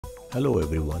Hello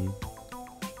everyone,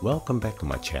 welcome back to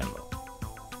my channel.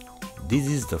 This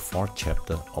is the fourth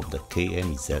chapter of the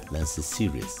KMZ lenses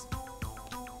series.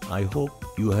 I hope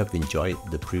you have enjoyed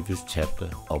the previous chapter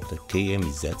of the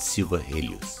KMZ Silver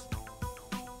Helios.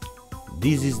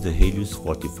 This is the Helios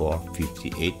 44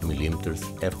 58mm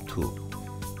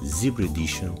f2 Zebra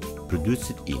edition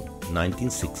produced in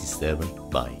 1967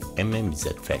 by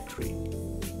MMZ Factory.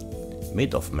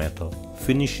 Made of metal,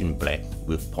 finished in black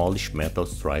with polished metal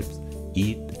stripes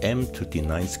and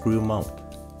M39 screw mount.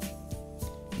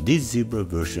 This Zebra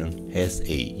version has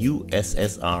a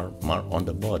USSR mark on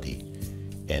the body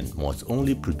and was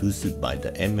only produced by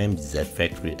the MMZ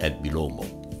factory at Belomo.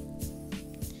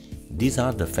 These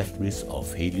are the factories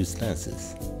of Helios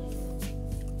lenses.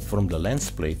 From the lens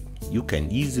plate, you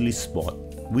can easily spot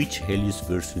which Helios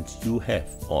versions you have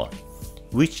or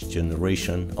which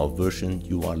generation of version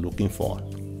you are looking for.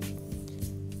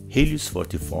 Helios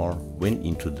 44 went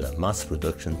into the mass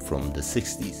production from the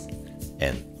 60s,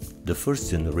 and the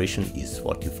first generation is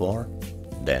 44,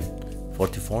 then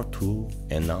 44-2,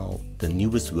 and now the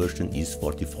newest version is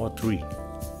 44-3.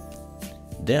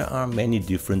 There are many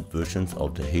different versions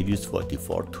of the Helios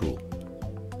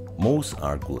 44-2. Most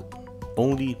are good,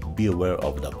 only be aware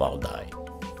of the bow die.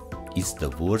 It's the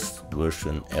worst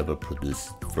version ever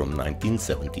produced from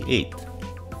 1978.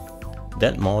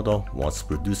 That model was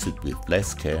produced with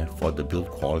less care for the build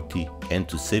quality and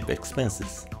to save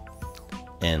expenses.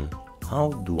 And how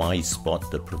do I spot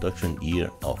the production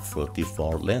year of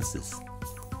 44 lenses?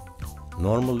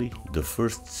 Normally, the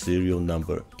first serial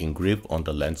number engraved on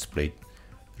the lens plate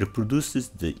reproduces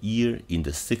the year in the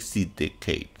 60th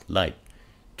decade, like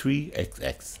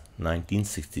 3XX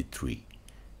 1963,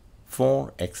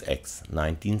 4XX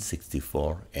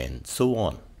 1964, and so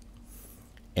on.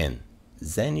 And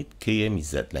Zenith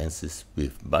KMZ lenses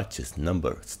with batches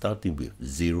number starting with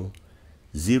 0,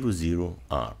 00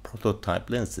 are prototype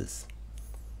lenses.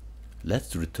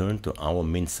 Let's return to our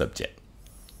main subject.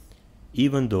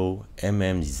 Even though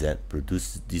MMZ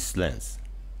produces this lens,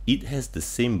 it has the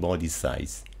same body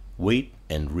size, weight,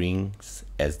 and rings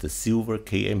as the silver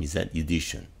KMZ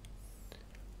edition.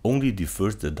 Only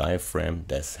differs the diaphragm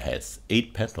that has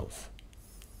 8 petals.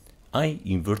 I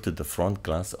inverted the front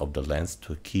glass of the lens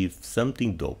to keep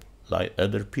something dope like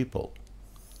other people.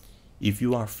 If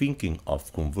you are thinking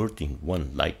of converting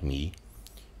one like me,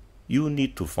 you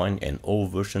need to find an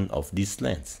old version of this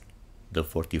lens, the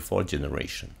 44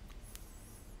 generation.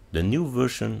 The new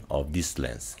version of this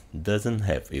lens doesn't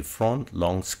have a front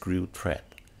long screw thread.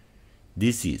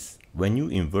 This is when you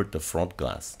invert the front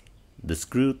glass, the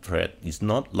screw thread is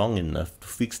not long enough to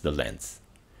fix the lens.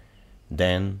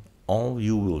 Then all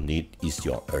you will need is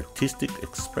your artistic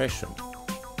expression.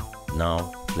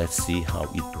 Now let's see how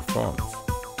it performs.